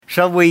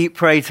Shall we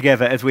pray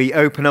together as we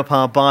open up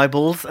our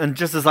Bibles? And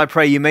just as I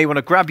pray, you may want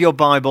to grab your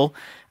Bible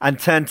and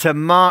turn to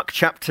Mark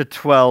chapter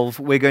 12.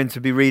 We're going to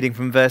be reading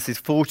from verses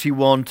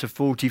 41 to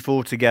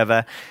 44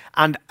 together.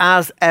 And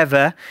as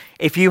ever,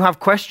 if you have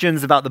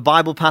questions about the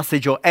Bible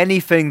passage or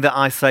anything that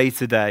I say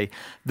today,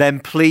 then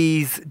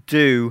please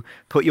do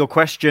put your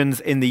questions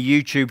in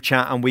the YouTube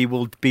chat and we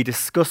will be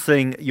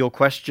discussing your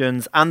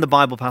questions and the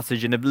Bible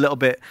passage in a little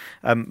bit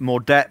more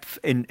depth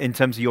in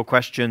terms of your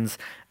questions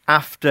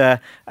after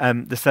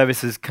the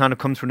service has kind of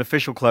come to an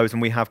official close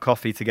and we have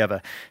coffee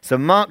together. So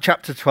Mark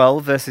chapter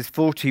 12, verses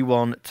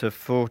 41 to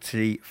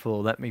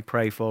 44. Let me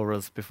pray for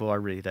us before I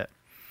read it.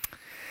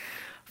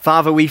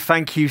 Father, we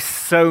thank you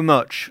so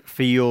much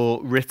for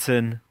your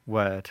written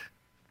word.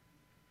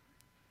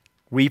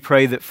 We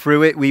pray that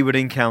through it we would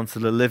encounter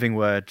the living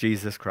word,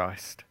 Jesus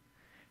Christ.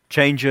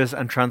 Change us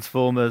and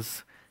transform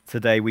us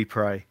today, we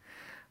pray.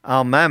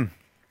 Amen.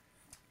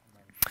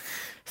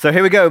 So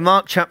here we go,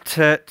 Mark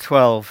chapter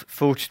 12,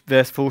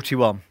 verse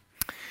 41.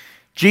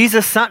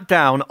 Jesus sat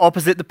down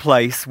opposite the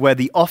place where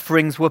the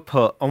offerings were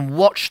put and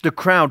watched the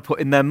crowd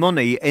putting their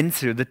money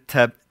into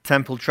the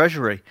temple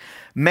treasury.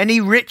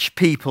 Many rich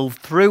people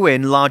threw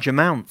in large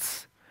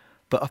amounts,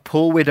 but a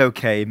poor widow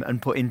came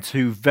and put in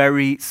 2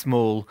 very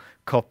small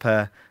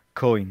copper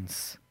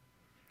coins,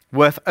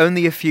 worth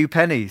only a few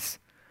pennies.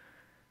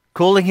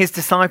 Calling his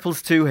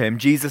disciples to him,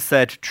 Jesus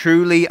said,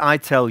 "Truly I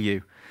tell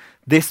you,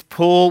 this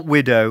poor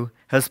widow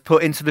has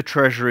put into the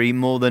treasury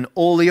more than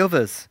all the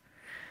others.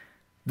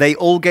 They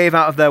all gave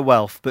out of their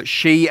wealth, but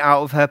she,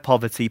 out of her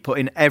poverty, put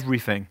in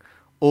everything,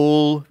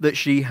 all that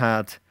she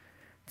had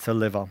to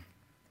live on."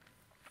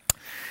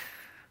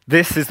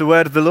 This is the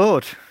word of the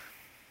Lord.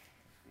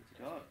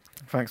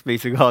 Thanks be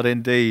to God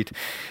indeed.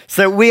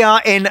 So we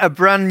are in a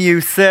brand new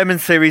sermon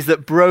series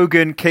that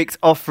Brogan kicked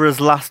off for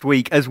us last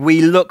week as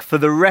we look for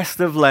the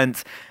rest of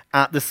Lent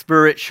at the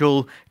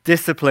spiritual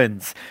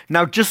disciplines.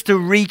 Now, just to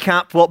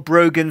recap what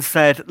Brogan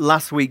said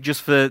last week,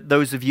 just for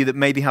those of you that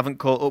maybe haven't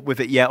caught up with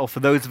it yet, or for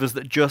those of us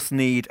that just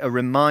need a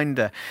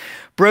reminder.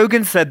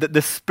 Brogan said that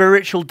the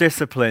spiritual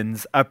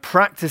disciplines are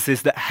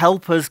practices that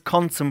help us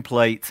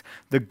contemplate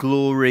the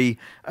glory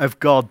of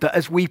God, that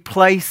as we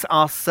place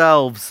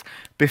ourselves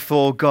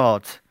before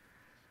God,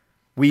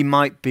 we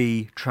might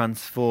be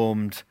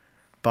transformed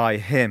by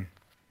Him.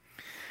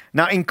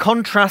 Now, in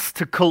contrast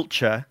to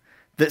culture,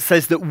 that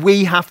says that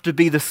we have to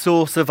be the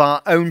source of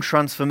our own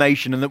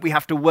transformation and that we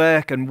have to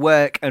work and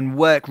work and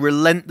work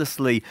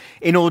relentlessly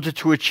in order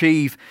to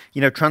achieve,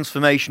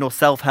 transformation or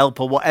self-help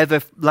or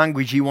whatever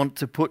language you want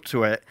to put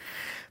to it.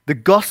 The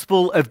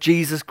gospel of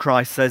Jesus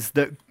Christ says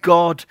that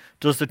God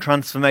does the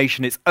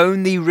transformation. It's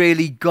only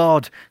really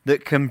God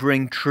that can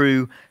bring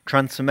true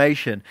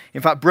transformation.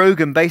 In fact,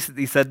 Brogan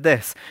basically said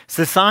this: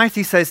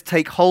 society says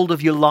take hold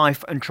of your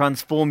life and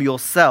transform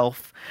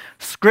yourself.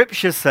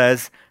 Scripture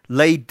says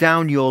lay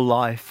down your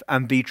life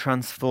and be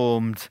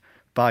transformed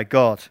by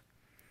God.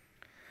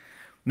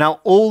 Now,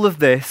 all of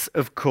this,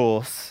 of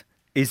course,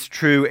 is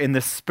true in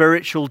the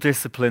spiritual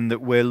discipline that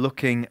we're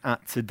looking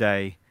at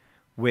today,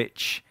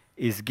 which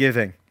is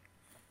giving.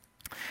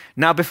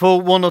 Now,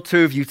 before one or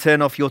two of you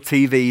turn off your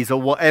TVs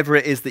or whatever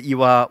it is that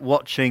you are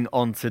watching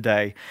on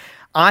today,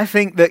 I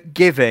think that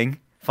giving,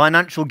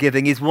 financial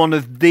giving, is one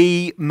of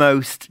the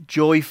most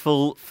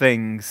joyful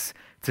things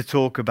to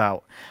talk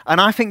about. And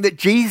I think that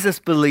Jesus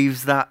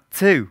believes that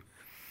too.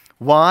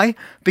 Why?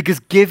 Because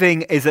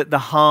giving is at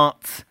the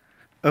heart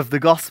of the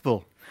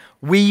gospel.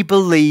 We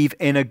believe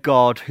in a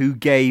God who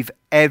gave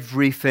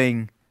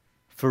everything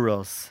for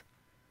us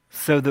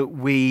so that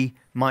we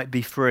might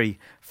be free.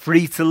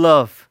 Free to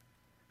love,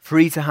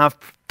 free to have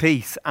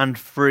peace, and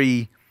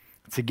free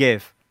to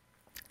give.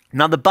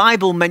 Now, the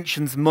Bible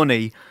mentions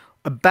money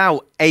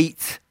about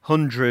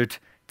 800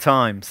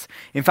 times.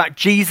 In fact,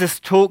 Jesus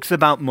talks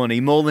about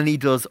money more than he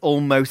does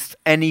almost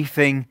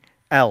anything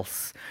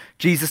else.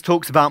 Jesus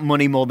talks about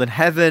money more than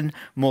heaven,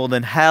 more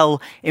than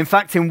hell. In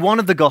fact, in one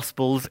of the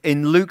Gospels,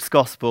 in Luke's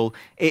Gospel,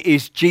 it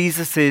is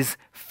Jesus's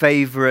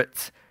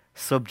favorite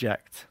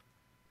subject.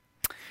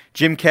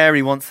 Jim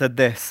Carrey once said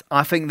this: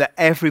 "I think that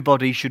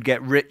everybody should get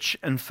rich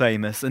and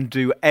famous and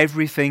do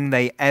everything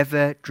they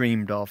ever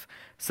dreamed of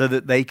so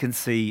that they can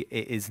see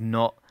it is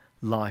not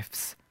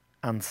life's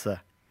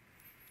answer."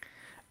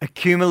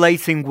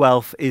 Accumulating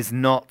wealth is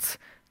not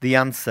the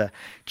answer.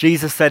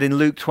 Jesus said in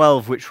Luke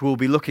 12, which we'll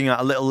be looking at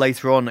a little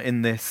later on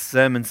in this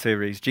sermon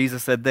series,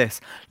 Jesus said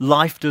this: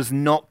 "Life does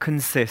not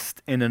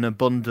consist in an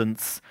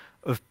abundance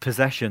of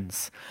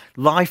possessions."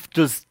 Life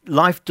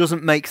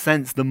doesn't make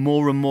sense the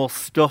more and more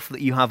stuff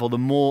that you have or the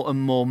more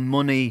and more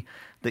money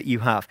that you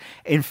have.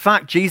 In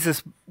fact,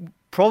 Jesus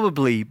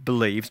probably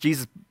believes,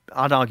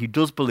 I'd argue,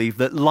 does believe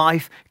that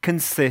life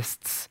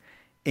consists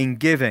in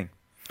giving.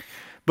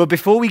 But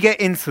before we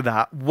get into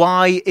that,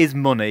 why is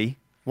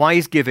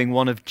giving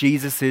one of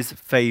Jesus'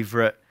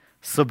 favorite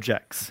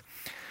subjects?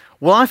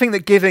 Well, I think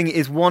that giving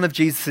is one of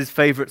Jesus'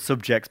 favorite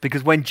subjects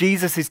because when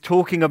Jesus is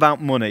talking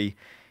about money,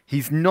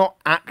 he's not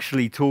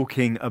actually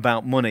talking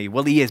about money.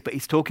 Well, he is, but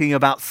he's talking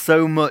about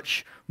so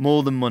much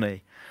more than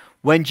money.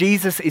 When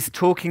Jesus is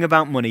talking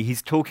about money,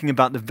 he's talking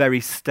about the very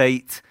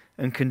state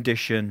and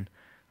condition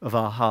of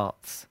our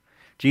hearts.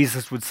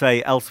 Jesus would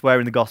say elsewhere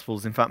in the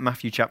Gospels, in fact,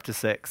 Matthew chapter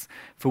 6,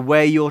 "For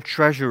where your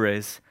treasure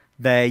is,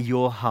 there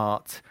your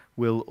heart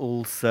will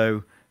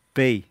also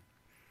be."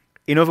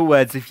 In other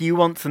words, if you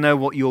want to know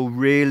what you're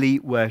really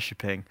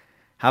worshipping,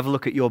 have a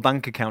look at your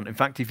bank account. In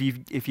fact, if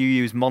you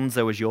use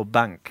Monzo as your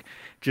bank,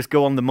 just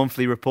go on the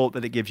monthly report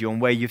that it gives you on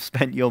where you've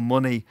spent your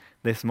money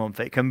this month.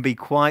 It can be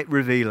quite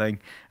revealing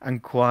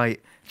and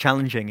quite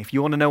challenging. If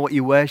you want to know what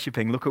you're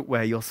worshipping, look at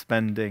where you're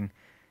spending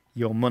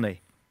your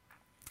money.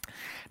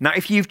 Now,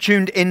 if you've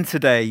tuned in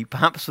today,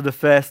 perhaps for the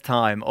first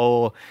time,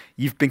 or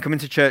you've been coming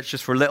to church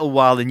just for a little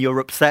while and you're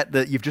upset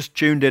that you've just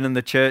tuned in and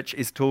the church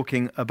is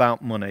talking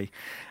about money.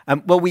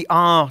 Well, we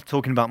are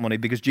talking about money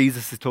because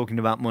Jesus is talking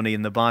about money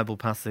in the Bible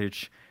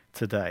passage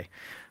today.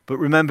 But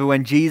remember,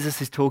 when Jesus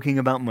is talking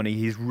about money,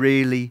 he's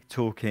really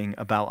talking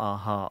about our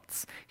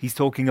hearts. He's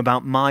talking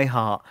about my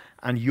heart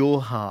and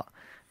your heart.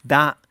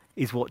 That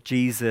is what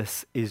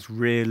Jesus is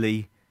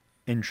really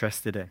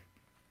interested in.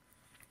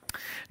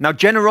 Now,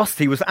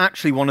 generosity was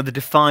actually one of the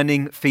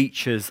defining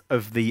features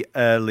of the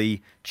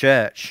early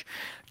church.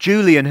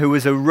 Julian, who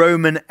was a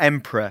Roman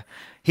emperor,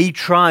 he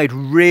tried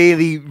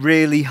really,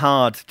 really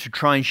hard to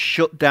try and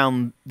shut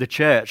down the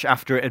church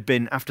after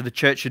the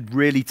church had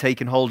really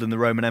taken hold in the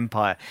Roman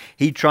Empire.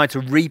 He tried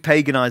to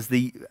repaganize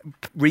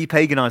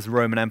the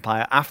Roman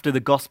Empire after the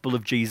gospel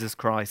of Jesus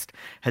Christ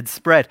had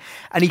spread.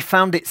 And he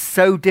found it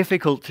so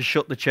difficult to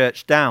shut the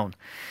church down.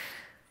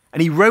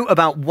 And he wrote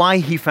about why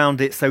he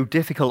found it so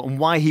difficult and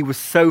why he was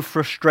so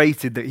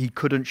frustrated that he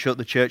couldn't shut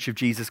the Church of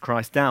Jesus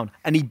Christ down.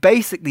 And he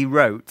basically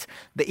wrote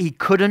that he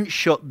couldn't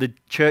shut the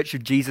Church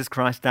of Jesus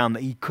Christ down,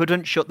 that he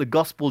couldn't shut the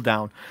gospel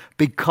down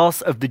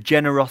because of the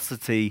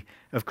generosity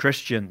of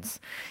Christians.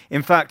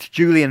 In fact,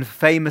 Julian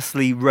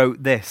famously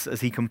wrote this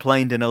as he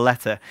complained in a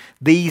letter: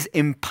 "These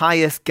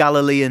impious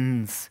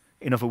Galileans,"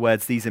 in other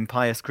words, these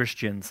impious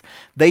Christians,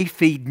 "they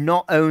feed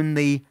not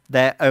only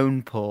their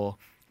own poor,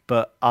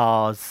 but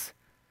ours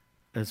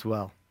as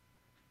well."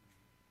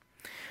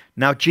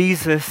 Now,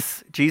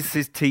 Jesus'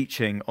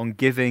 teaching on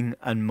giving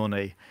and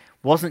money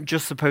wasn't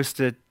just supposed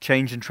to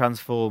change and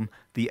transform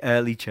the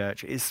early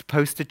church. It's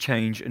supposed to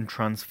change and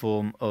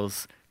transform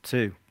us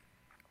too.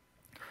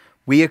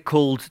 We are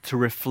called to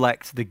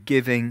reflect the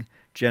giving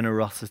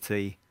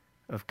generosity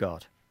of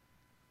God.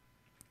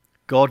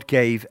 God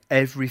gave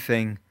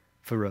everything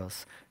for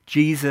us.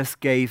 Jesus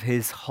gave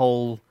his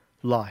whole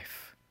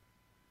life.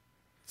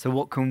 So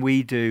what can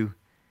we do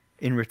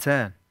in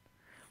return?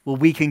 Well,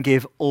 we can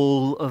give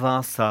all of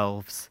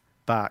ourselves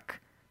back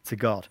to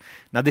God.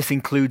 Now, this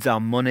includes our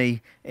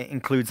money, it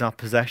includes our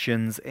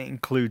possessions, it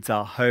includes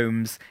our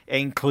homes, it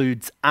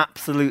includes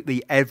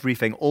absolutely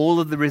everything, all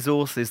of the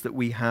resources that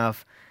we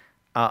have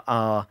at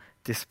our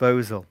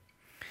disposal.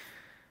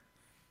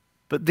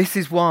 But this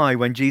is why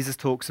when Jesus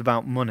talks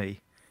about money,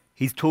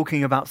 he's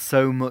talking about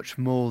so much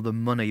more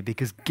than money,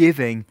 because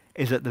giving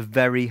is at the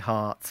very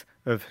heart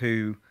of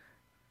who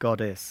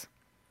God is.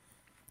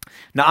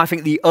 Now, I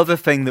think the other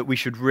thing that we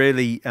should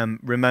really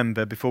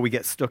remember before we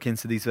get stuck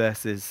into these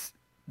verses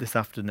this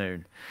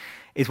afternoon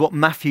is what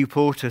Matthew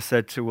Porter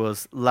said to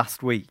us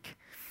last week.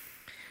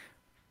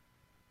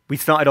 We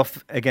started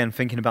off again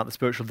thinking about the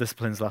spiritual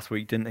disciplines last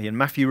week, didn't he? And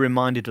Matthew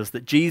reminded us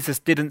that Jesus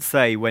didn't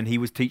say when he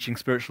was teaching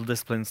spiritual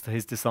disciplines to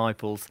his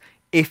disciples,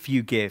 "If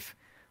you give,"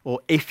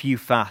 or "if you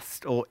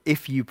fast," or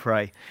 "if you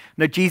pray."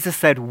 No, Jesus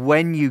said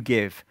when you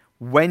give,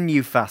 when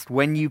you fast,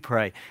 when you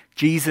pray.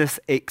 Jesus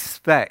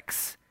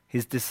expects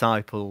his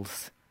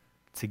disciples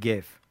to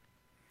give.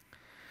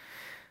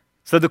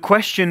 So the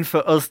question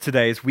for us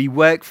today as we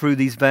work through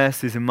these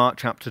verses in Mark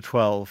chapter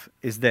 12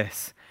 is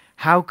this: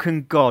 how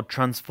can God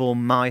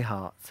transform my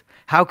heart?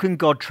 How can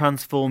God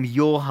transform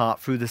your heart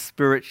through the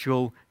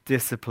spiritual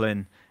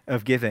discipline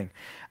of giving?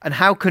 And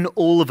how can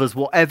all of us,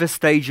 whatever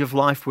stage of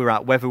life we're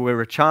at, whether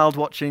we're a child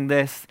watching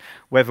this,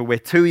 whether we're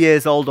 2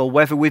 years old, or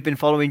whether we've been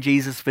following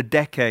Jesus for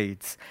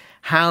decades,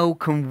 how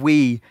can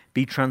we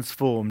be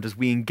transformed as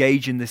we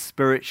engage in this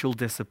spiritual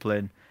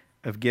discipline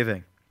of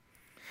giving?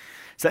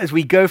 So as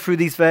we go through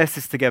these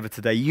verses together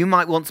today, you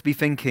might want to be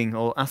thinking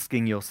or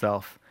asking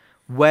yourself,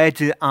 where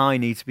do I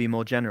need to be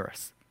more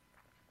generous?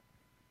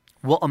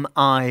 What am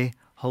I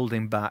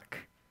holding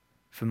back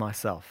for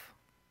myself?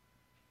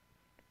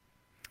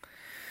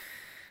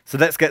 So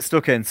let's get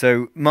stuck in.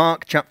 So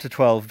Mark chapter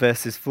 12,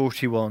 verses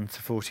 41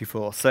 to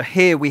 44. So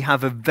here we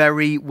have a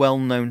very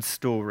well-known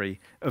story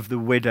of the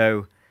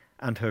widow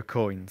and her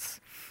coins.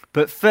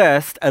 But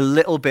first, a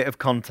little bit of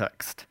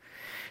context.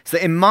 So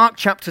in Mark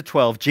chapter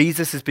 12,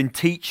 Jesus has been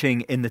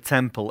teaching in the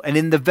temple. And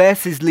in the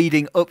verses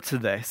leading up to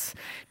this,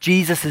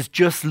 Jesus has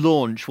just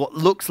launched what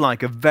looks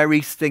like a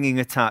very stinging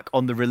attack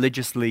on the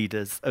religious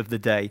leaders of the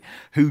day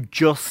who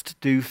just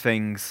do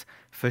things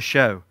for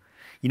show.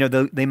 You know,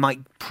 they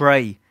might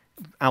pray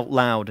out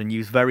loud and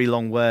use very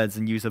long words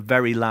and use a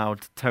very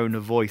loud tone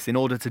of voice in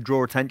order to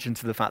draw attention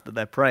to the fact that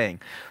they're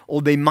praying.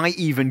 Or they might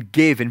even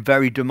give in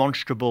very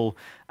demonstrable,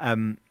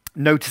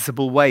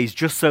 noticeable ways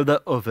just so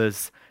that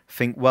others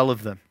think well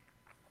of them.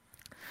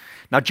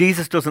 Now,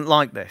 Jesus doesn't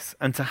like this.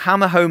 And to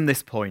hammer home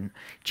this point,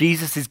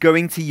 Jesus is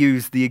going to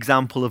use the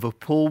example of a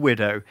poor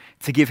widow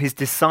to give his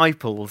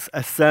disciples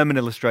a sermon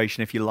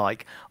illustration, if you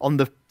like, on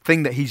the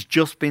thing that he's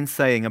just been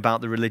saying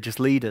about the religious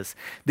leaders.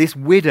 This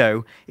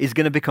widow is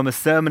going to become a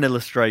sermon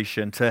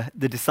illustration to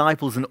the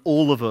disciples and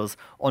all of us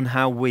on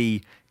how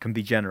we can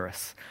be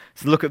generous.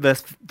 So look at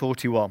verse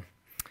 41.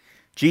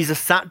 Jesus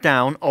sat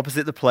down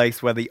opposite the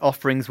place where the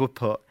offerings were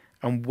put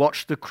and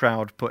watched the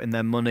crowd put in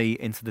their money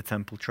into the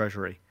temple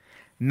treasury.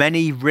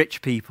 Many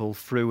rich people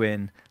threw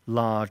in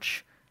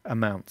large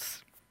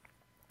amounts.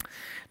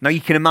 Now you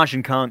can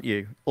imagine, can't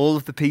you, all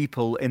of the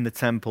people in the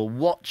temple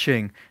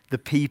watching the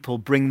people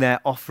bring their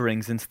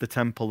offerings into the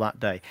temple that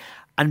day.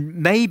 And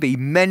maybe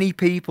many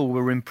people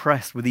were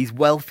impressed with these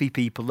wealthy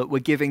people that were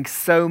giving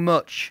so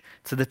much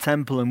to the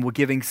temple and were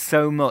giving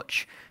so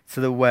much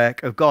to the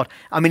work of God.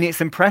 I mean,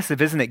 it's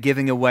impressive, isn't it,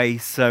 giving away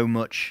so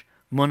much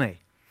money?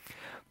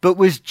 But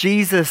was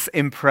Jesus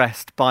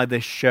impressed by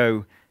this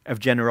show of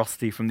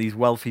generosity from these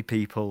wealthy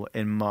people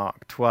in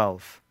Mark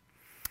 12?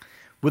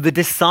 Were the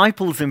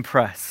disciples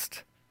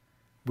impressed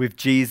with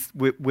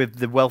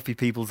the wealthy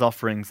people's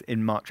offerings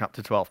in Mark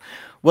chapter 12?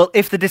 Well,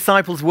 if the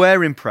disciples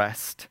were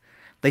impressed,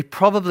 they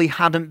probably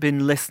hadn't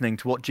been listening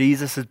to what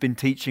Jesus has been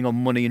teaching on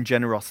money and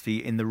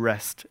generosity in the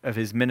rest of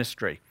his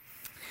ministry.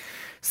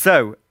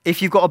 So,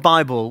 if you've got a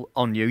Bible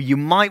on you, you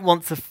might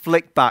want to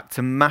flick back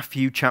to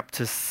Matthew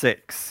chapter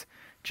 6,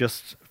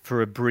 just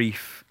for a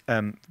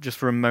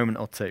moment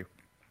or two.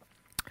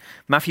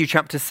 Matthew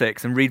chapter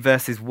 6, and read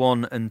verses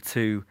 1 and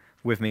 2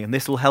 with me, and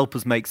this will help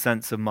us make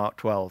sense of Mark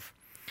 12.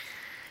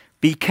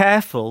 Be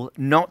careful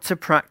not to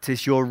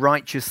practice your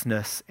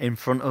righteousness in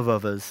front of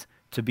others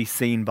to be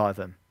seen by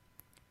them.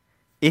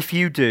 If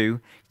you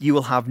do, you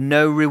will have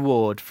no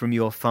reward from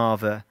your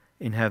Father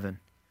in heaven.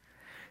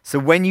 So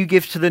when you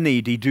give to the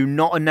needy, do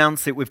not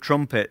announce it with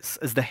trumpets,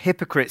 as the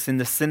hypocrites in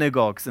the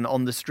synagogues and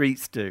on the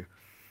streets do,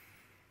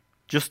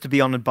 just to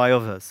be honored by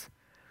others.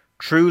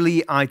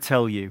 Truly, I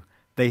tell you,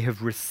 they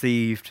have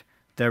received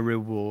their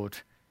reward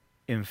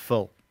in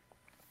full.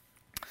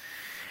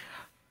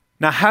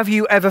 Now, have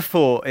you ever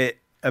thought it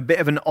a bit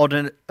of an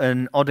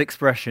odd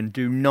expression,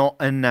 do not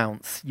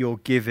announce your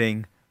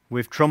giving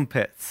with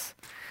trumpets?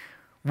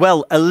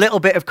 Well, a little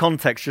bit of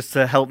context just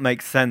to help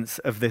make sense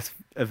of these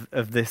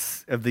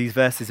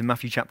verses in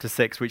Matthew chapter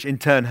 6, which in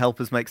turn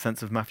help us make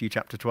sense of Matthew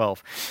chapter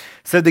 12.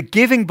 So the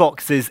giving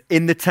boxes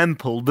in the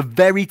temple, the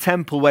very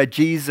temple where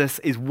Jesus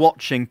is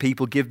watching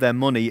people give their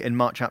money in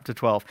Mark chapter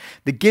 12,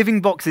 the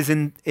giving boxes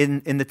in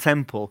the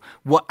temple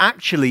were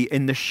actually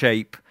in the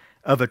shape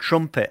of a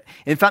trumpet.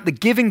 In fact, the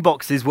giving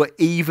boxes were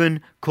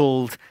even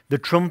called the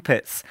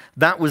trumpets.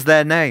 That was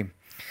their name.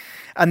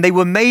 And they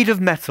were made of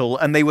metal,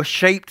 and they were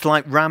shaped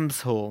like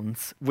ram's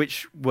horns,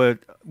 which were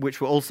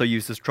also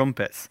used as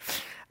trumpets.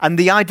 And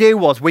the idea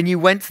was, when you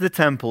went to the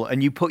temple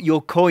and you put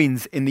your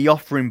coins in the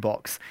offering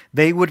box,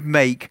 they would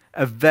make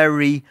a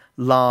very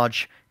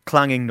large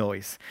clanging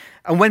noise.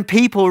 And when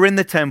people were in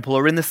the temple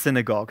or in the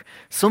synagogue,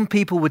 some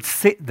people would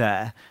sit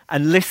there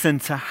and listen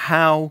to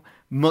how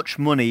much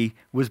money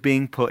was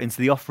being put into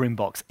the offering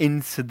box,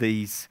 into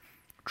these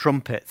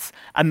trumpets.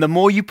 And the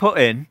more you put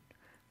in,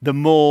 the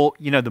more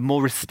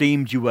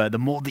esteemed you were, the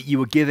more that you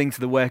were giving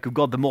to the work of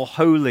God, the more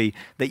holy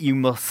that you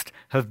must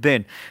have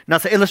been. Now,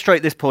 to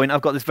illustrate this point,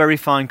 I've got this very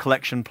fine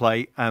collection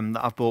plate that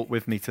I've brought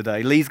with me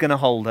today. Lee's going to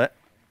hold it.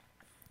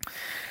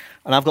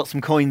 And I've got some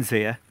coins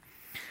here.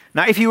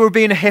 Now, if you were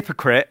being a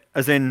hypocrite,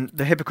 as in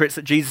the hypocrites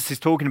that Jesus is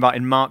talking about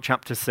in Mark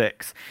chapter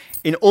 6,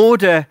 in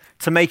order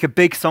to make a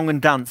big song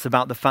and dance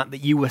about the fact that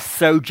you were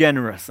so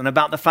generous and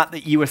about the fact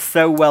that you were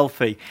so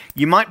wealthy,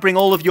 you might bring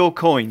all of your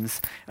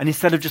coins, and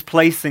instead of just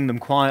placing them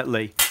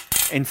quietly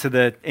into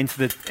the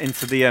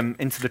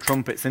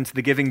trumpets, into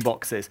the giving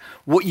boxes,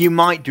 what you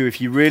might do if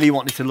you really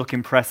wanted to look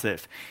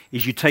impressive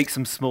is you take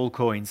some small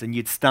coins and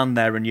you'd stand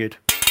there and you'd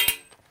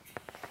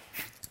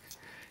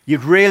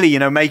really,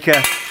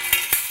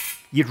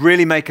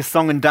 make a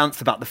song and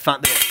dance about the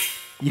fact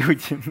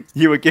that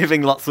you were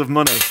giving lots of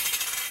money.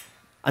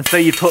 And so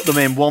you'd put them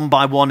in one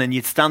by one, and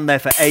you'd stand there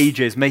for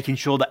ages, making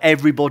sure that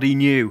everybody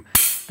knew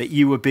that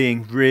you were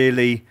being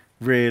really,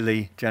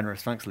 really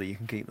generous. Thanks, Lee. You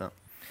can keep that.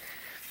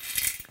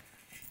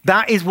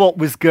 That is what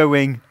was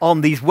going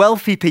on. These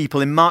wealthy people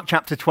in Mark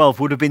chapter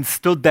 12 would have been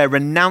stood there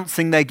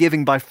renouncing their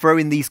giving by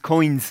throwing these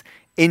coins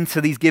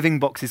into these giving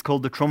boxes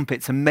called the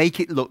trumpets and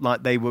make it look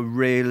like they were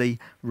really,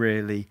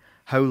 really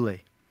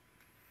holy.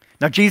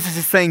 Now, Jesus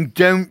is saying,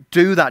 don't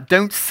do that.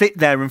 Don't sit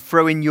there and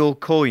throw in your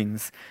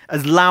coins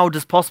as loud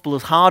as possible,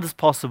 as hard as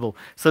possible,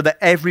 so that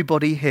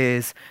everybody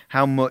hears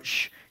how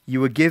much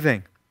you are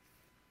giving.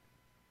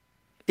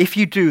 If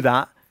you do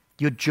that,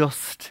 you're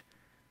just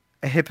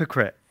a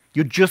hypocrite.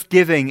 You're just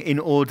giving in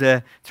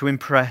order to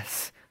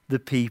impress the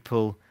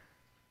people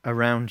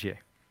around you.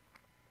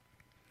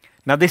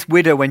 Now, this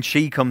widow, when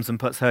she comes and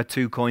puts her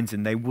 2 coins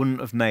in, they wouldn't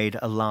have made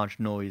a large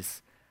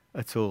noise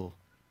at all.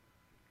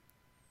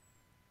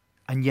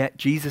 And yet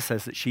Jesus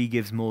says that she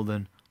gives more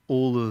than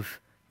all of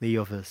the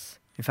others.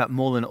 In fact,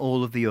 more than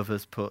all of the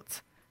others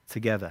put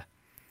together.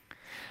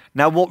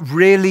 Now, what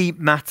really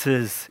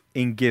matters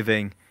in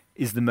giving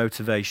is the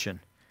motivation.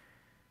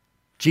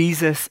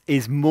 Jesus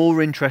is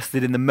more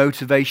interested in the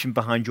motivation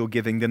behind your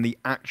giving than the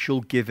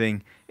actual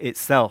giving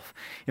itself.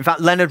 In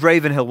fact, Leonard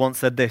Ravenhill once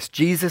said this: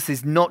 Jesus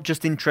is not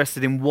just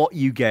interested in what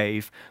you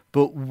gave,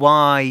 but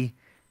why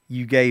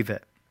you gave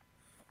it.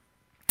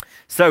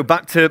 So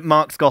back to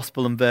Mark's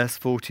Gospel and verse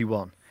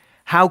 41.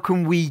 How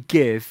can we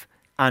give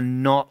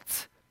and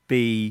not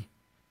be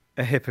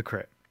a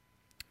hypocrite?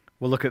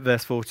 We'll look at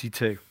verse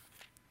 42.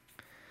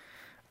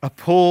 A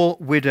poor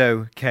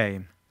widow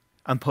came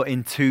and put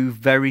in 2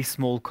 very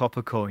small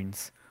copper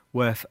coins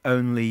worth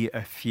only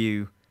a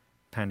few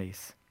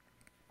pennies.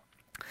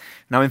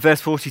 Now in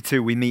verse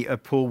 42 we meet a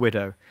poor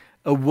widow,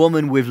 a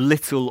woman with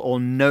little or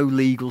no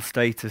legal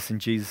status in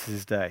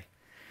Jesus' day.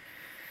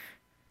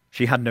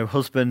 She had no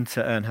husband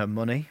to earn her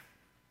money.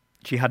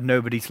 She had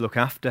nobody to look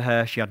after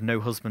her. She had no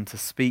husband to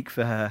speak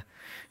for her.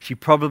 She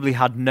probably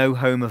had no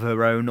home of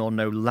her own or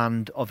no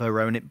land of her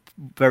own. It,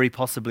 very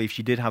possibly, if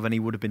she did have any,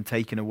 would have been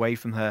taken away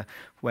from her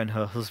when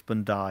her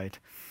husband died.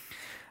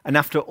 And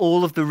after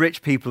all of the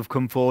rich people have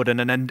come forward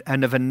and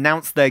have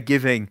announced their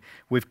giving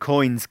with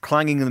coins,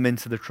 clanging them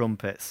into the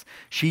trumpets,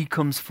 she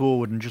comes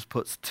forward and just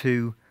puts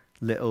 2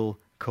 little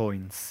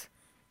coins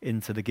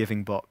into the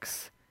giving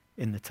box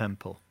in the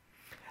temple.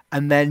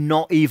 And they're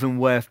not even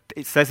worth,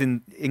 it says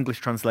in English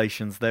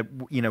translations, they're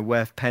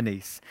worth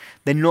pennies.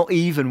 They're not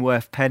even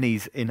worth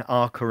pennies in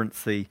our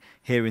currency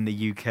here in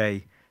the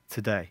UK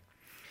today.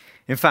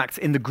 In fact,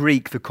 in the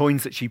Greek, the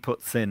coins that she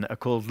puts in are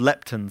called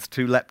leptons,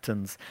 2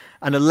 leptons.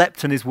 And a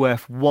lepton is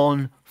worth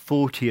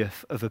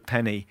 1/40th of a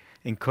penny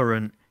in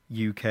current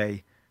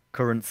UK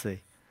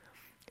currency.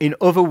 In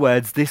other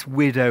words, this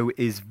widow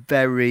is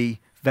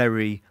very,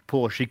 very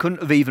poor. She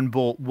couldn't have even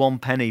bought 1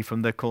 penny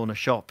from the corner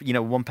shop,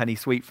 1 penny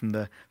sweet from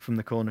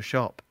the corner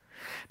shop.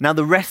 Now,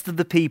 the rest of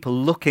the people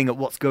looking at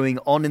what's going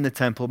on in the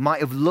temple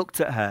might have looked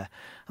at her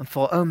and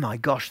thought, oh my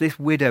gosh, this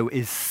widow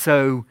is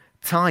so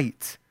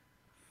tight.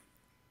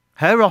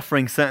 Her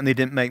offering certainly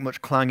didn't make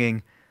much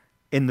clanging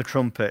in the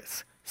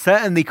trumpets.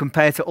 Certainly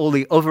compared to all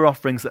the other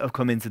offerings that have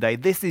come in today,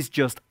 this is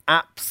just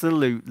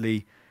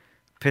absolutely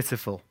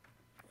pitiful.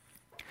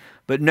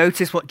 But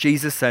notice what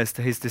Jesus says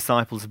to his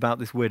disciples about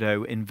this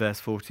widow in verse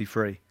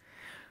 43.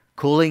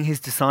 Calling his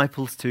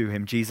disciples to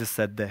him, Jesus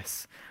said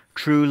this: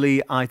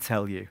 "Truly I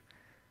tell you,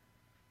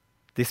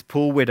 this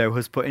poor widow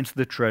has put into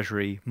the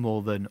treasury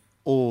more than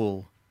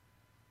all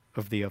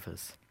of the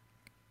others."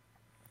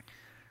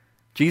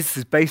 Jesus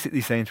is basically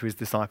saying to his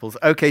disciples,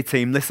 okay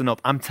team, listen up.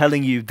 I'm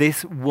telling you,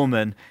 this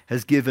woman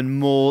has given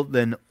more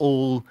than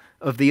all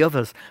of the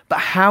others. But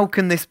how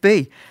can this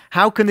be?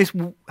 How can this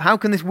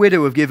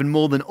widow have given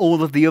more than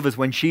all of the others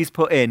when she's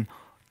put in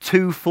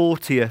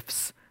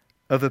 2/40ths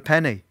of a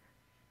penny?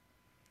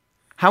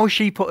 How has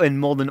she put in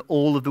more than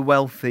all of the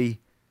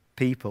wealthy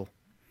people?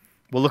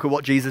 Well, look at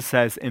what Jesus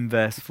says in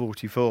verse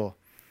 44.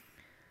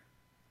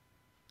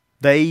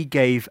 They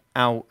gave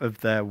out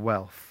of their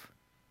wealth,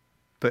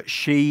 but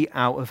she,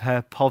 out of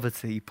her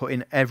poverty, put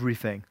in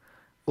everything,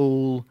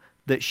 all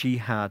that she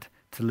had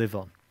to live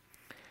on.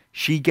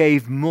 She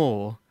gave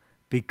more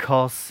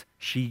because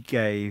she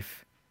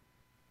gave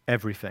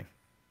everything.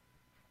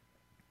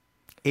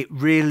 It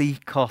really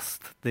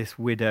cost this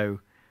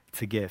widow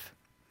to give.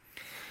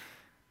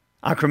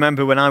 I can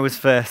remember when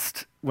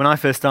I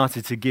first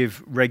started to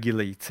give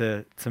regularly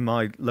to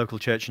my local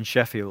church in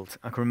Sheffield,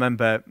 I can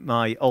remember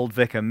my old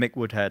vicar, Mick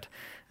Woodhead,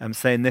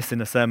 saying this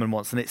in a sermon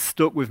once, and it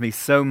stuck with me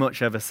so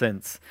much ever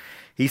since.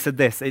 He said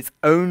this: it's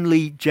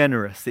only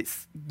generous,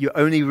 you're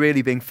only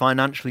really being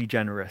financially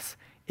generous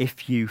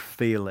if you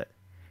feel it.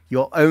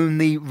 You're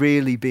only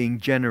really being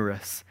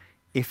generous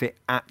if it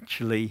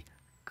actually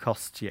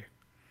costs you.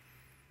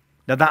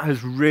 Now that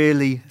has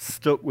really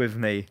stuck with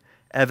me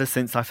ever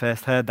since I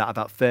first heard that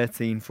about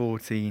 13,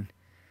 14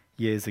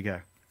 years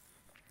ago.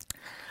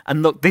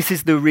 And look, this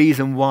is the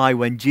reason why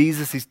when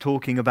Jesus is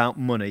talking about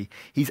money,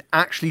 he's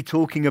actually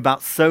talking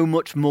about so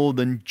much more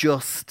than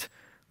just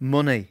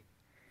money.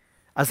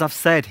 As I've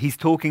said, he's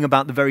talking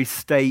about the very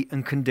state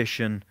and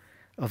condition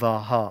of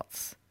our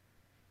hearts.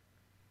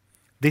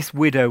 This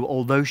widow,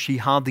 although she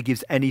hardly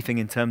gives anything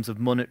in terms of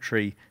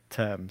monetary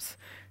terms,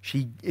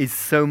 she is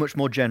so much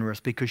more generous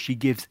because she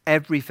gives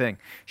everything.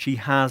 She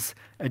has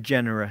a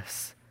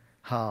generous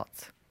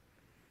heart.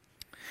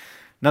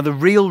 Now, the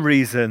real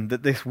reason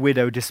that this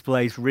widow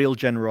displays real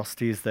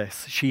generosity is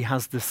this: she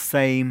has the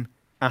same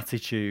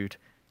attitude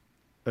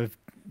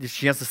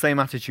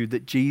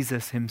that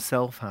Jesus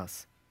himself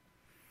has.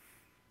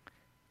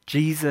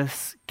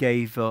 Jesus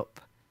gave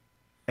up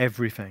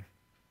everything.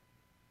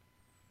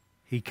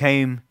 He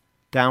came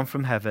down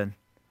from heaven,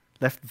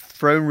 left the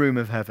throne room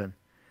of heaven,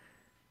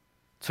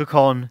 took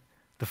on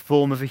the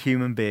form of a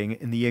human being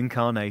in the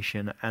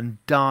incarnation, and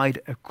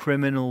died a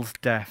criminal's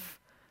death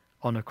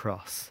on a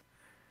cross.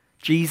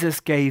 Jesus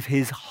gave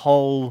his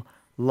whole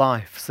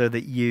life so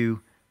that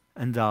you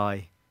and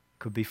I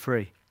could be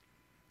free.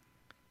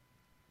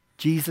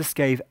 Jesus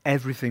gave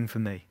everything for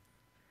me.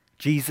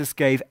 Jesus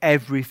gave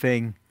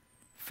everything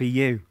for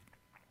you.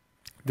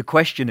 The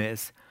question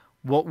is,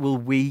 What will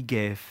we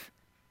give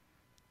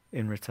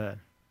in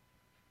return?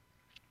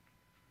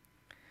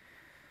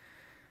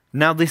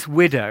 Now this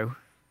widow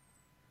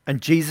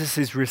and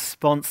Jesus'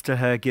 response to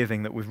her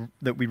giving that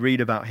we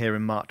read about here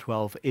in Mark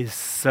 12 is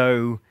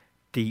so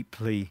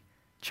deeply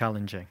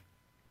challenging.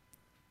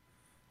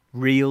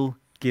 Real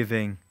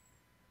giving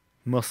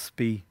must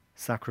be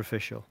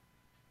sacrificial.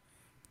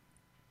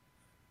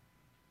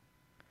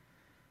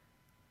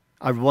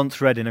 I once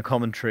read in a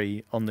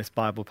commentary on this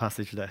Bible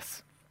passage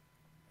this: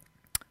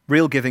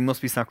 real giving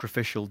must be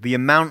sacrificial. The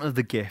amount of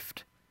the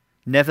gift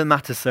never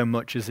matters so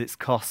much as its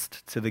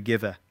cost to the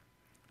giver.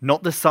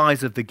 Not the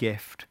size of the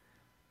gift,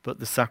 but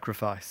the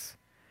sacrifice.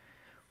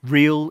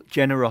 Real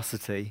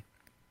generosity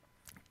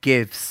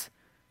gives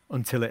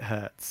until it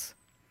hurts.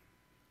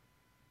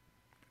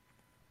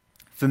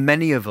 For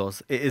many of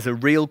us, it is a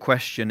real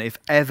question if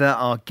ever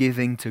our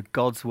giving to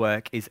God's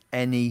work is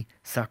any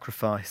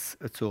sacrifice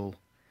at all.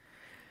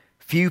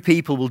 Few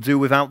people will do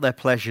without their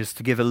pleasures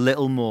to give a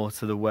little more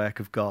to the work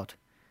of God.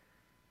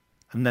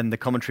 And then the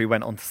commentary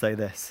went on to say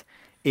this: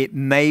 it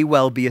may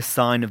well be a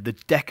sign of the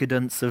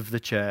decadence of the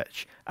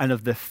church and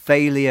of the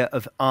failure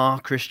of our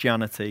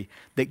Christianity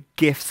that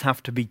gifts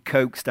have to be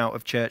coaxed out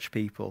of church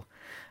people,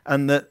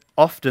 and that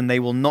often they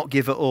will not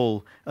give at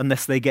all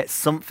unless they get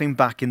something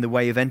back in the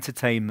way of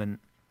entertainment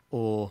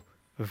or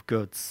of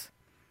goods.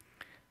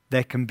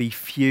 There can be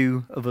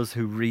few of us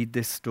who read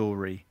this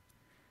story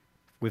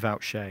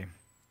without shame.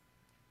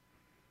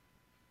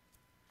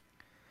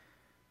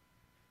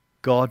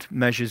 God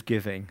measures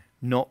giving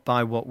not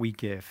by what we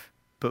give,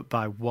 but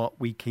by what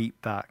we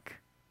keep back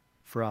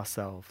for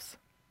ourselves.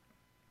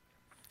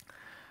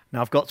 Now,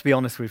 I've got to be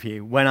honest with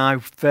you. When I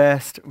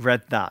first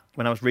read that,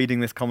 when I was reading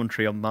this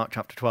commentary on Mark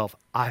chapter 12,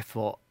 I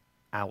thought,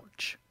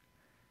 ouch.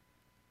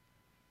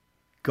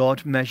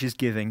 God measures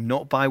giving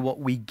not by what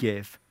we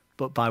give,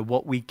 but by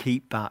what we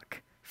keep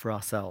back for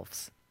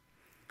ourselves.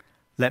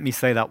 Let me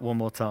say that one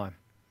more time.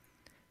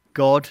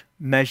 God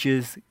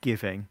measures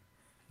giving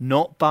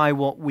not by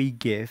what we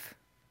give,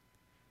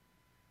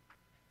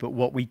 but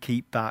what we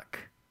keep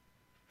back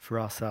for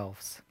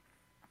ourselves.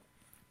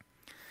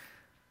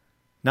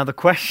 Now the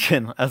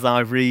question as I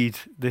read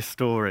this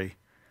story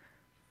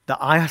that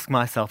I ask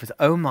myself is,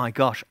 oh my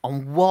gosh,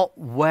 on what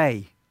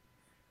way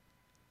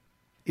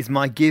is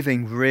my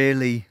giving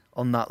really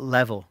on that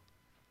level?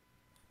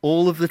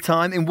 All of the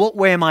time? In what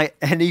way am I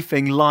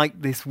anything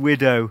like this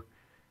widow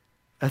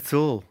at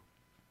all?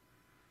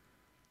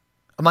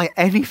 Am I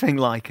anything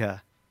like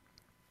her?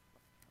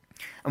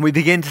 And we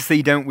begin to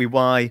see, don't we,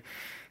 why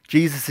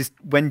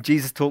when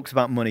Jesus talks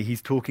about money,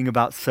 he's talking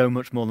about so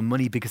much more than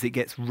money, because it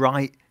gets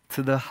right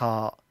to the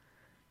heart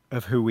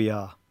of who we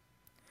are.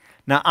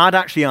 Now, I'd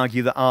actually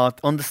argue that our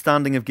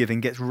understanding of giving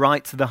gets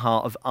right to the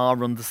heart of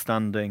our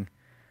understanding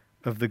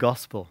of the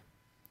gospel.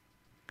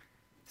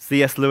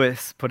 C.S.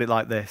 Lewis put it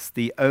like this: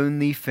 the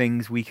only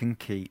things we can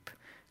keep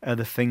are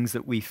the things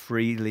that we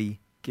freely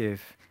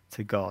give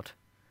to God.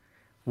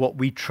 What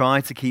we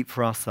try to keep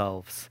for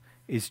ourselves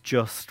is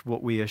just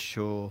what we are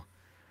sure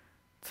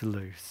to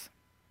lose.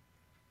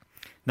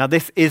 Now,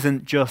 this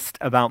isn't just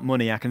about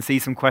money. I can see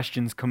some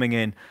questions coming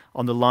in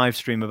on the live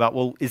stream about,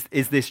 well,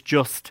 is this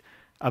just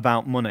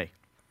about money?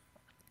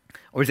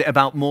 Or is it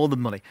about more than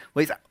money?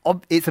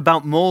 Well, it's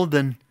about more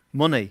than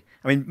money.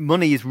 I mean,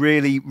 money is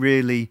really,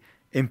 really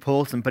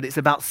important, but it's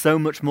about so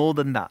much more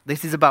than that.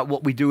 This is about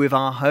what we do with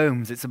our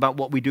homes. It's about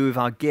what we do with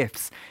our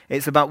gifts.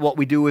 It's about what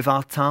we do with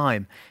our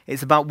time.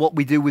 It's about what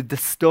we do with the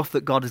stuff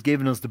that God has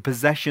given us, the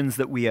possessions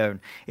that we own.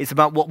 It's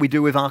about what we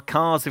do with our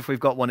cars if we've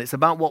got one. It's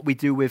about what we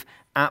do with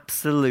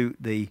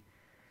absolutely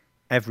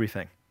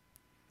everything.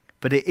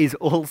 But it is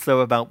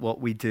also about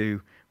what we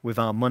do with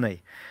our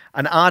money.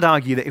 And I'd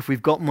argue that if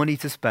we've got money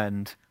to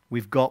spend,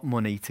 we've got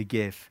money to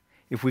give.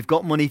 If we've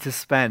got money to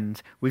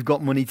spend, we've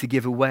got money to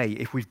give away.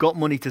 If we've got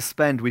money to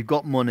spend, we've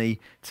got money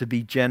to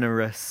be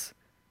generous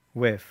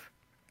with.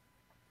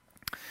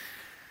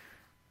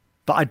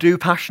 But I do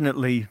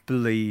passionately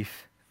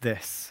believe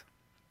this.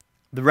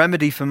 The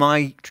remedy for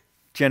my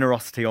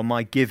generosity or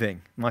my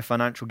giving, my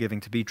financial giving,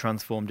 to be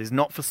transformed is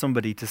not for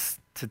somebody to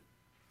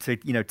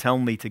tell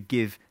me to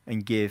give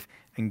and give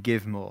and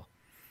give more.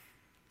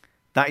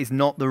 That is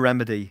not the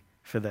remedy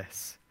for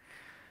this.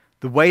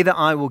 The way that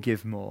I will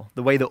give more,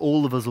 the way that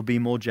all of us will be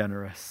more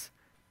generous,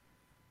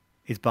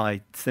 is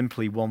by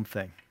simply one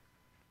thing.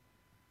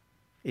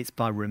 It's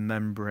by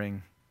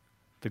remembering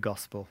the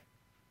gospel.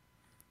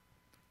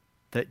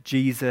 That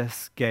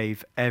Jesus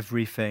gave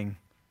everything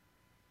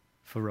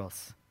for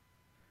us.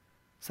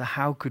 So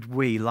how could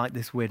we, like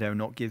this widow,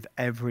 not give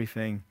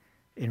everything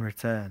in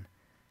return?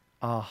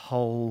 Our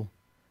whole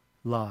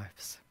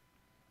lives.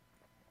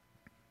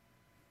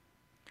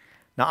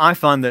 Now, I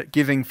find that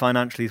giving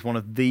financially is one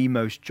of the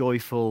most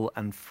joyful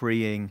and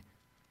freeing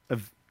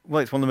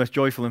it's one of the most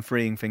joyful and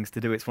freeing things to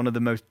do. It's one of the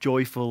most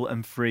joyful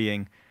and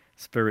freeing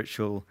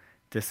spiritual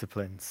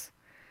disciplines.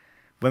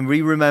 When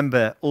we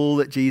remember all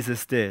that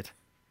Jesus did,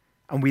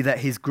 and we let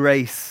his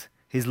grace,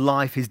 his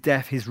life, his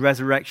death, his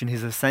resurrection,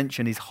 his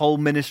ascension, his whole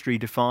ministry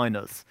define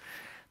us,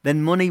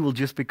 then money will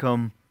just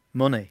become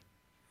money.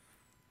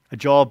 A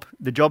job,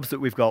 the jobs that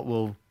we've got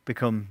will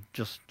become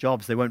just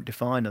jobs. They won't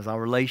define us. Our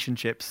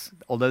relationships,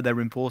 although they're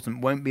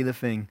important, won't be the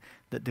thing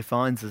that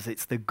defines us.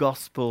 It's the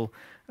gospel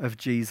of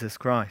Jesus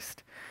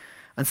Christ.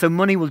 And so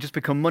money will just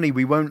become money.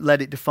 We won't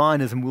let it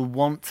define us, and we'll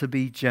want to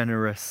be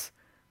generous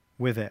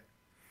with it.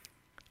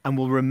 And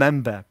we'll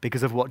remember,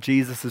 because of what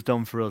Jesus has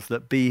done for us,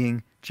 that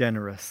being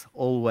generous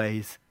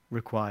always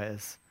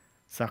requires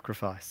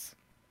sacrifice.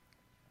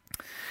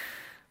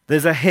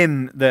 There's a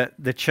hymn that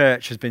the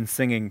church has been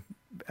singing.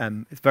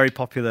 It's very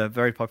popular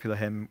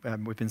hymn.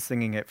 We've been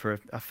singing it for,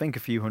 I think,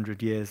 a few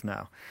hundred years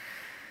now.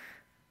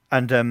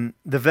 And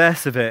the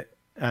verse of it,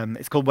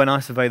 it's called When I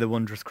Survey the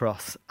Wondrous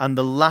Cross. And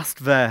the last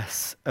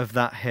verse of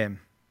that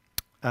hymn,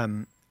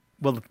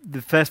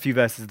 the first few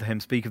verses of the hymn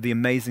speak of the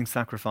amazing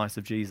sacrifice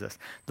of Jesus.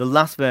 The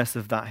last verse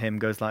of that hymn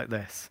goes like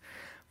this: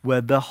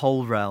 were the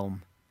whole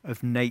realm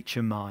of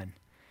nature mine,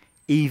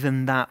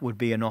 even that would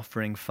be an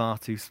offering far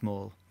too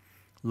small.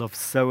 Love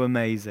so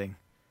amazing,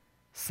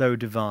 so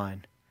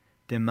divine,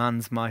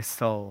 demands my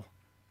soul,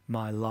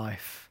 my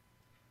life,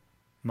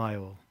 my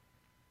all.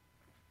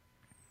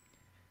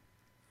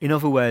 In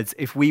other words,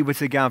 if we were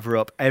to gather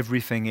up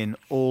everything in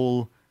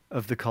all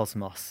of the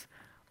cosmos,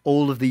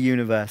 all of the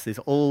universes,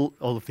 all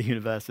of the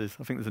universes,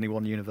 I think there's only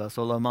one universe,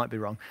 although I might be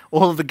wrong,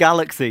 all of the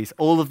galaxies,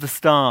 all of the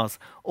stars,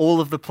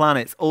 all of the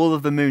planets, all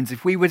of the moons,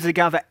 if we were to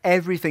gather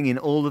everything in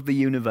all of the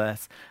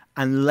universe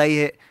and lay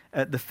it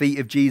at the feet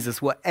of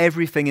Jesus, were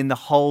everything in the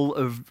whole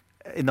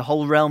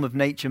realm of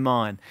nature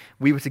mine,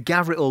 we were to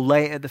gather it all,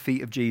 lay it at the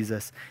feet of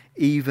Jesus,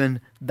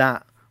 even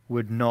that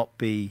would not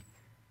be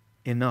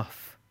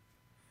enough.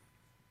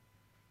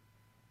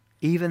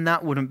 Even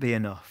that wouldn't be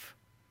enough.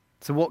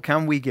 So what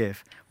can we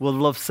give? Well,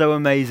 love so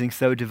amazing,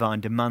 so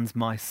divine, demands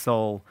my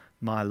soul,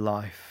 my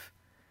life,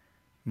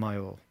 my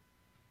all.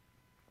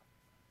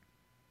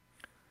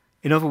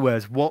 In other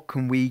words, what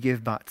can we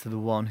give back to the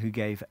one who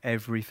gave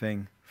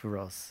everything for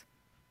us?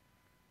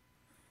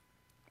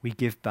 We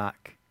give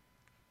back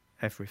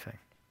everything.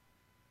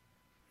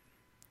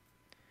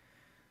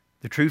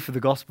 The truth of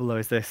the gospel, though,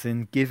 is this: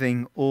 in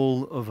giving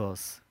all of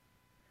us,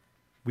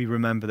 we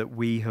remember that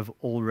we have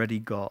already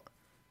got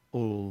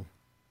all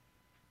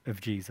of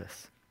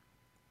Jesus.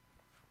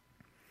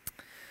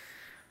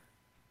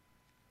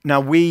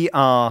 Now, we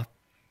are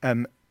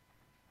in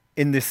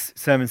this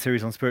sermon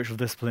series on spiritual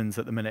disciplines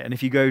at the minute, and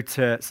if you go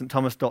to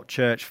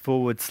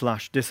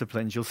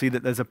stthomas.church/disciplines, you'll see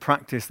that there's a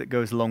practice that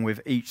goes along with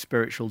each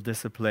spiritual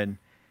discipline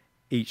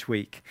each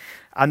week.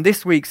 And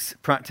this week's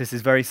practice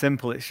is very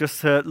simple. It's just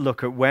to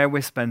look at where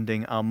we're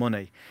spending our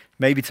money,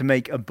 maybe to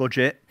make a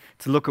budget,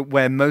 to look at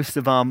where most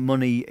of our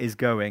money is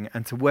going,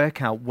 and to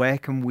work out where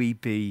can we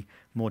be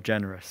more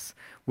generous.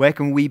 Where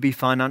can we be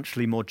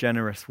financially more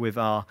generous with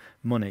our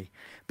money?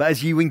 But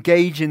as you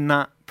engage in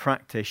that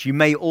practice, you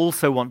may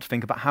also want to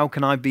think about how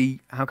can I be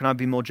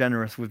more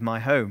generous with my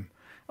home?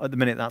 At the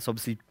minute, that's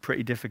obviously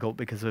pretty difficult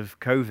because of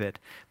COVID.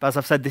 But as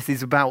I've said, this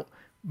is about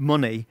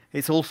money.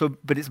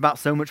 But it's about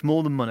so much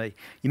more than money.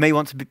 You may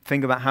want to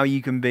think about how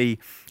you can be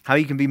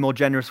more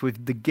generous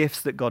with the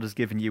gifts that God has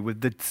given you,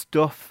 with the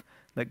stuff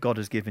that God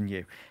has given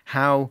you.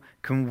 How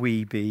can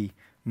we be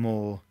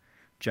more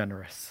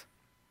generous?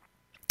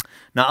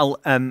 Now,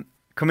 I'll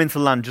come into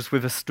land just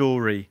with a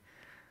story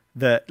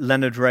that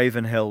Leonard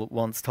Ravenhill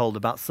once told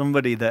about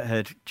somebody that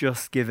had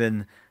just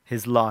given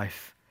his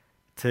life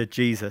to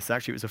Jesus.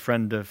 Actually, it was a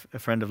friend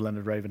of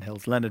Leonard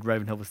Ravenhill's. Leonard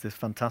Ravenhill was this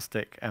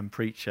fantastic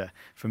preacher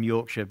from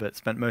Yorkshire, but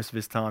spent most of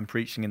his time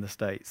preaching in the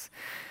States.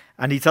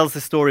 And he tells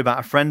this story about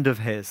a friend of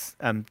his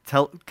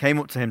came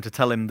up to him to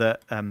tell him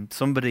that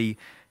somebody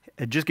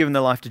had just given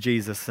their life to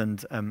Jesus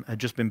and had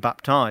just been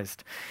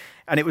baptized.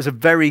 And it was a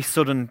very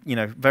sudden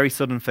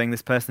thing.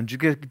 This person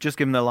had just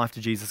given their life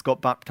to Jesus,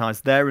 got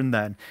baptized there and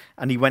then,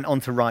 and he went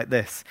on to write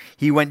this.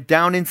 He went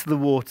down into the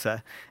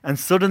water and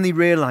suddenly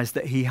realized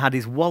that he had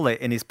his wallet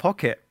in his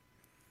pocket.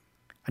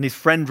 And his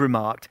friend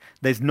remarked,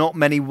 "There's not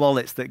many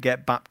wallets that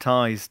get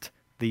baptized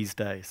these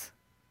days."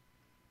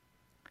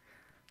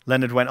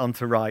 Leonard went on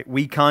to write,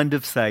 "We kind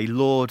of say,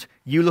 Lord,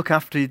 you look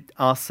after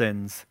our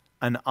sins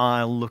and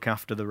I'll look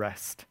after the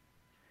rest.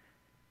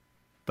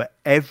 But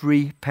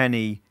every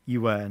penny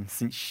you earn,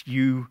 since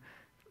you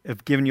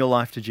have given your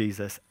life to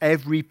Jesus,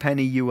 every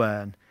penny you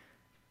earn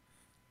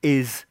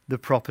is the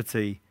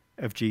property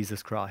of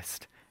Jesus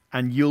Christ.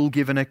 And you'll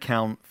give an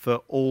account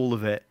for all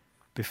of it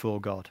before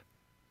God."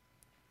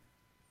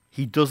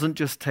 He doesn't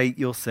just take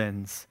your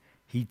sins,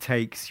 he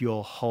takes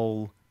your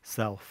whole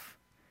self.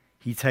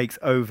 He takes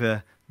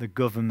over the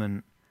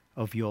government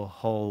of your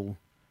whole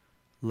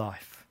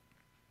life.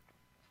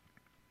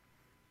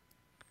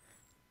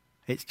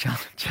 It's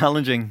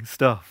challenging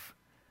stuff,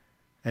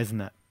 isn't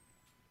it?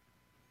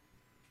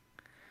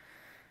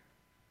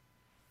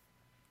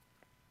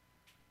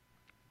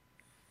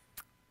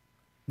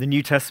 The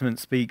New Testament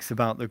speaks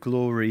about the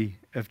glory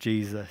of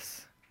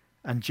Jesus,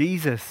 and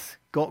Jesus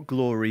got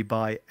glory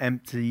by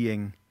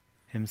emptying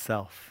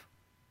himself.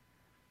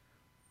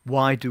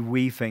 Why do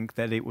we think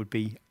that it would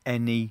be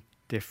any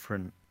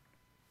different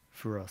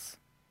for us?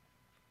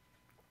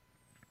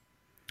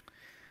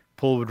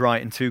 Paul would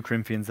write in 2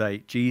 Corinthians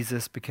 8,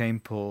 Jesus became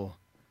poor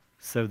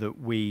so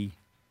that we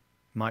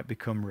might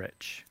become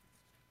rich.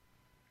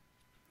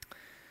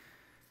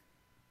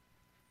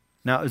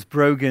 Now, as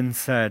Brogan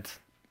said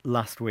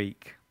last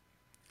week,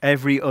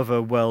 every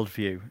other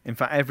worldview, in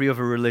fact, every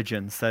other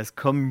religion says,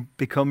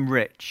 become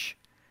rich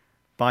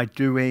by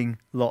doing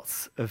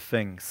lots of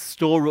things.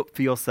 Store up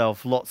for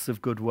yourself lots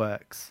of good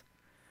works.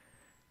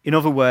 In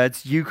other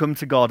words, you come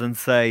to God and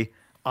say,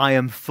 I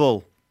am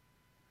full.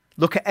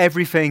 Look at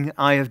everything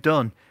I have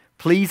done.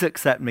 Please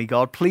accept me,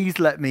 God. Please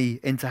let me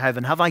into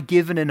heaven. Have I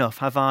given enough?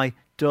 Have I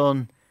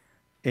done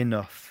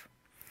enough?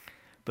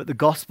 But the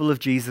gospel of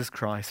Jesus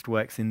Christ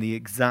works in the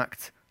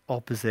exact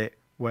opposite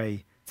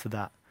way to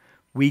that.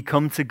 We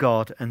come to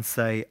God and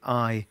say,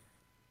 I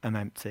am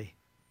empty.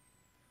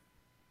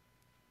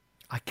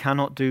 I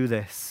cannot do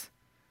this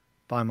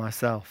by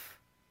myself.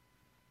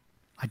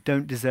 I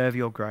don't deserve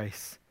your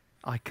grace.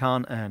 I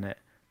can't earn it,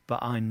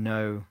 but I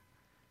know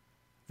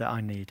that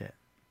I need it.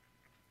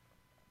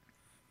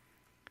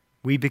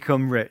 We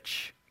become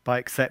rich by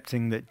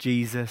accepting that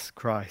Jesus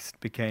Christ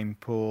became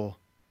poor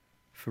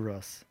for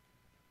us.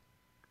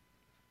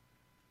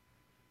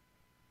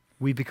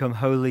 We become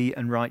holy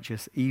and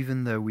righteous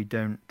even though we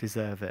don't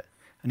deserve it.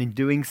 And in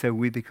doing so,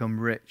 we become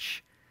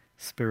rich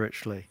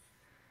spiritually.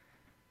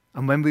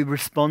 And when we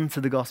respond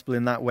to the gospel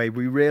in that way,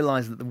 we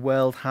realize that the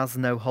world has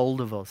no hold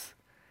of us.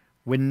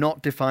 We're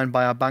not defined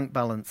by our bank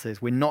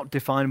balances. We're not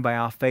defined by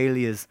our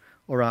failures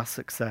or our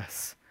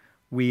success.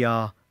 We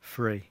are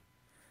free.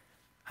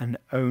 And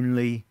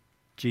only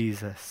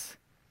Jesus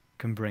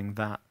can bring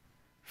that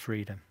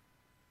freedom.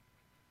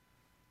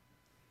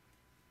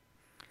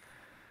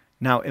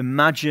 Now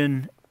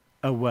imagine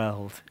a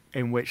world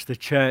in which the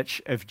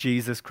Church of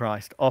Jesus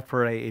Christ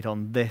operated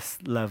on this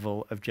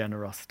level of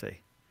generosity.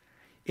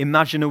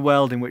 Imagine a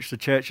world in which the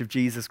Church of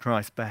Jesus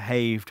Christ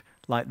behaved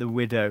like the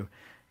widow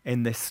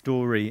in this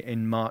story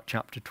in Mark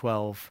chapter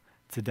 12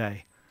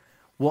 today.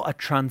 What a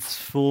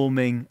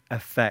transforming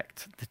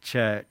effect the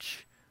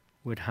church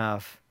would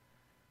have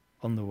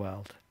on the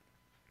world.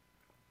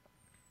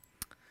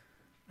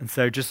 And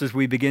so just as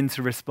we begin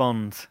to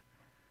respond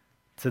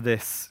to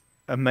this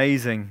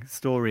amazing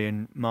story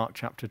in Mark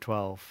chapter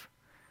 12,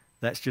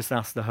 let's just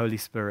ask the Holy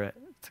Spirit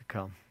to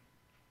come.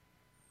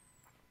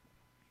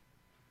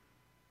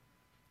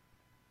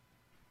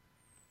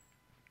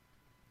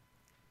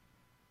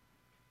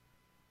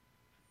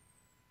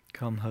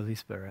 Come, Holy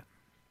Spirit.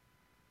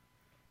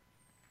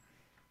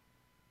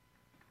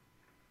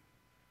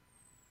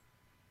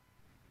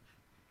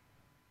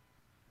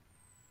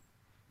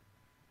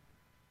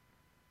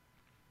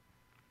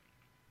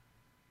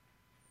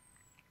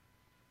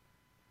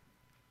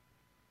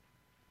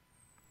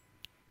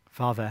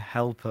 Father,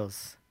 help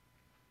us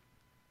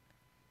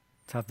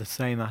to have the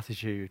same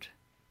attitude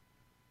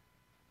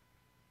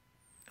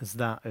as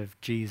that of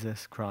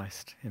Jesus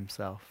Christ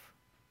himself,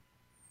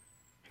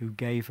 who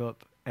gave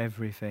up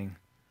everything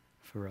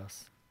for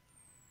us.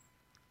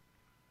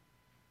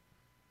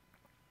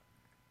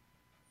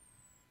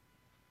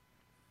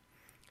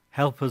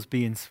 Help us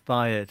be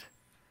inspired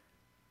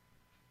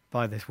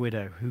by this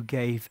widow who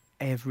gave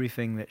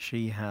everything that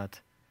she had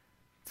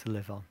to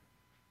live on.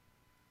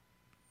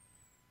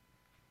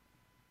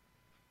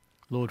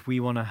 Lord, we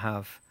want to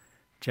have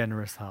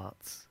generous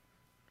hearts,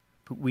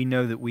 but we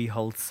know that we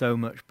hold so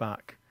much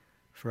back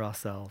for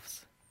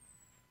ourselves.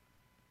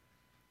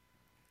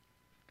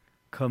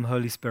 Come,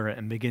 Holy Spirit,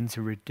 and begin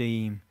to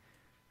redeem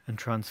and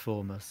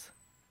transform us.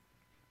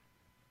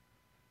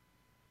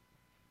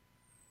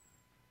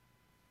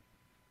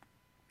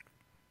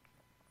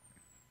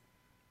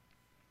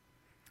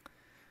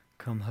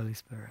 Come, Holy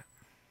Spirit.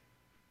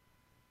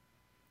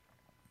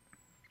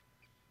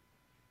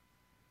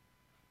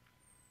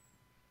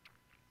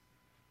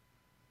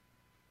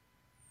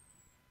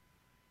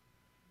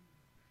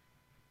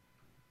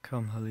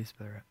 Come, Holy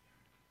Spirit.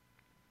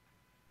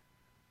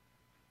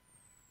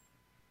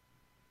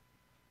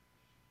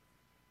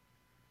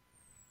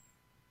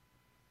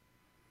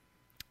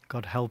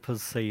 God, help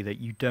us see that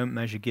you don't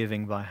measure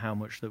giving by how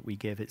much that we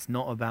give. It's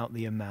not about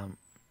the amount.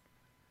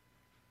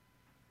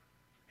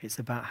 It's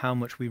about how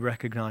much we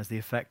recognize the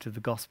effect of the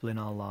gospel in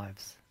our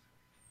lives.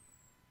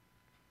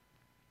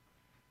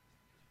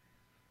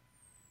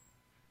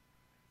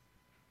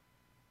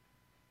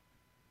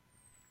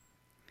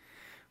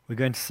 We're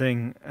going to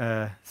sing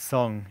a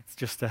song, it's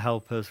just to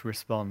help us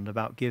respond,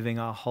 about giving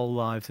our whole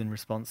lives in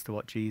response to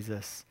what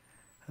Jesus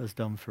has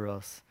done for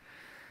us.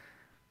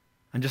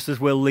 And just as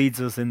Will leads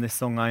us in this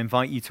song, I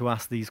invite you to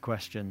ask these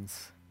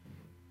questions.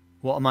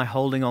 What am I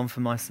holding on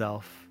for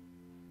myself?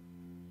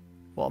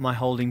 What am I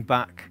holding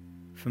back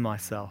for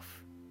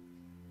myself?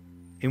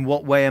 In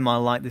what way am I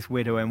like this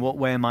widow? In what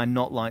way am I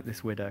not like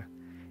this widow?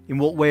 In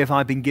what way have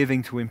I been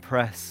giving to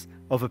impress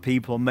other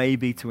people, or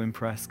maybe to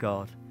impress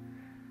God?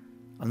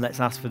 And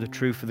let's ask for the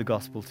truth of the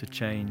gospel to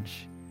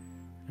change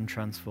and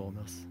transform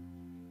us.